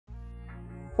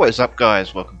What is up,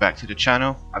 guys? Welcome back to the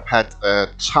channel. I've had a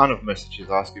ton of messages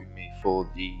asking me for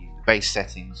the base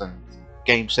settings and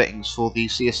game settings for the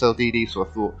CSL DD, so I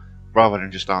thought rather than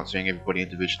just answering everybody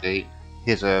individually,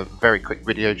 here's a very quick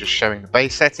video just showing the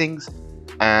base settings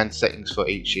and settings for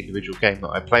each individual game that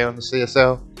I play on the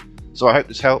CSL. So I hope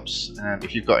this helps, and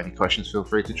if you've got any questions, feel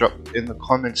free to drop in the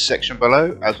comments section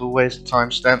below. As always,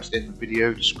 timestamps in the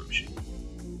video description.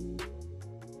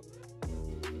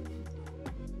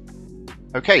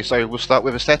 Okay, so we'll start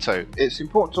with Assetto. It's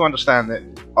important to understand that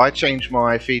I change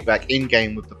my feedback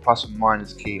in-game with the plus and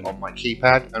minus key on my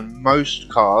keypad, and most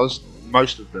cars,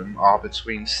 most of them, are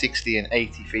between 60 and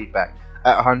 80 feedback.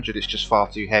 At 100 it's just far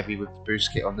too heavy with the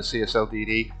boost kit on the CSL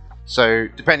DD, so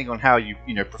depending on how you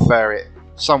prefer it,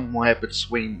 somewhere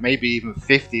between maybe even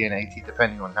 50 and 80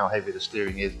 depending on how heavy the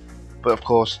steering is. But of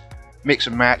course, mix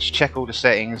and match, check all the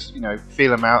settings,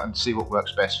 feel them out and see what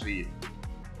works best for you.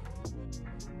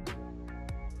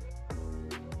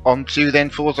 On to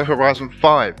then Forza Horizon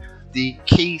 5. The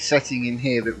key setting in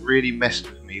here that really messed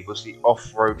with me was the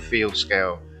off-road feel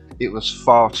scale. It was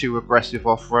far too aggressive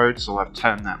off-road, so I've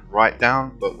turned that right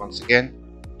down, but once again,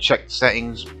 check the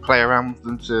settings, play around with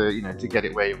them to get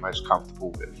it where you're most comfortable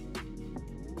with.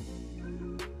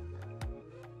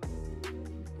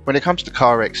 When it comes to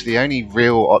CarX, the only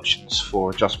real options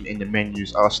for adjustment in the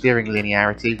menus are steering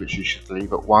linearity, which you should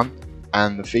leave at 1,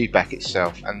 and the feedback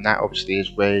itself, and that obviously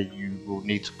is where you will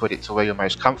need to put it to where you're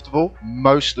most comfortable.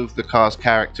 Most of the car's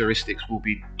characteristics will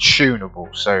be tunable,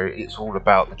 so it's all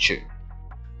about the tune.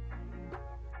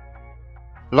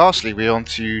 Lastly, we're on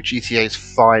to GTA's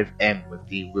FiveM with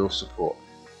the wheel support.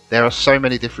 There are so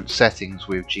many different settings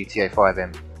with GTA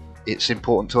FiveM. It's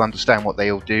important to understand what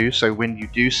they all do, so when you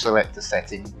do select a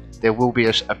setting, there will be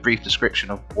a brief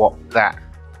description of what that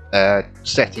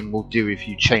setting will do if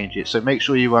you change it. So make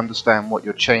sure you understand what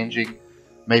you're changing.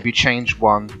 Maybe change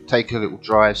one, take a little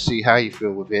drive, see how you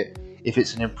feel with it. If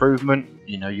it's an improvement,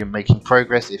 you're making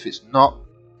progress. If it's not,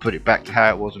 put it back to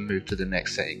how it was and move to the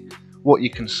next setting. What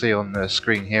you can see on the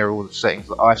screen here are all the settings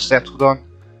that I've settled on,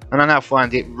 and I now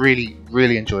find it really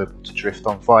enjoyable to drift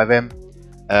on FiveM.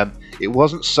 It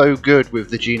wasn't so good with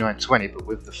the G920, but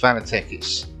with the Fanatec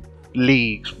it's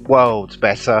leagues, worlds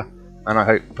better, and I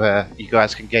hope you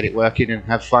guys can get it working and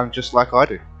have fun just like I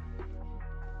do.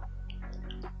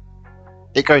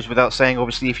 It goes without saying,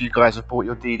 obviously, if you guys have bought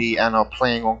your DD and are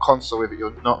playing on console with it,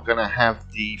 you're not going to have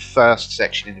the first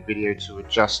section in the video to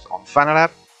adjust on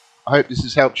Fanalab. I hope this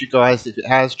has helped you guys. If it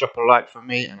has, drop a like for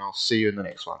me, and I'll see you in the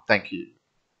next one. Thank you.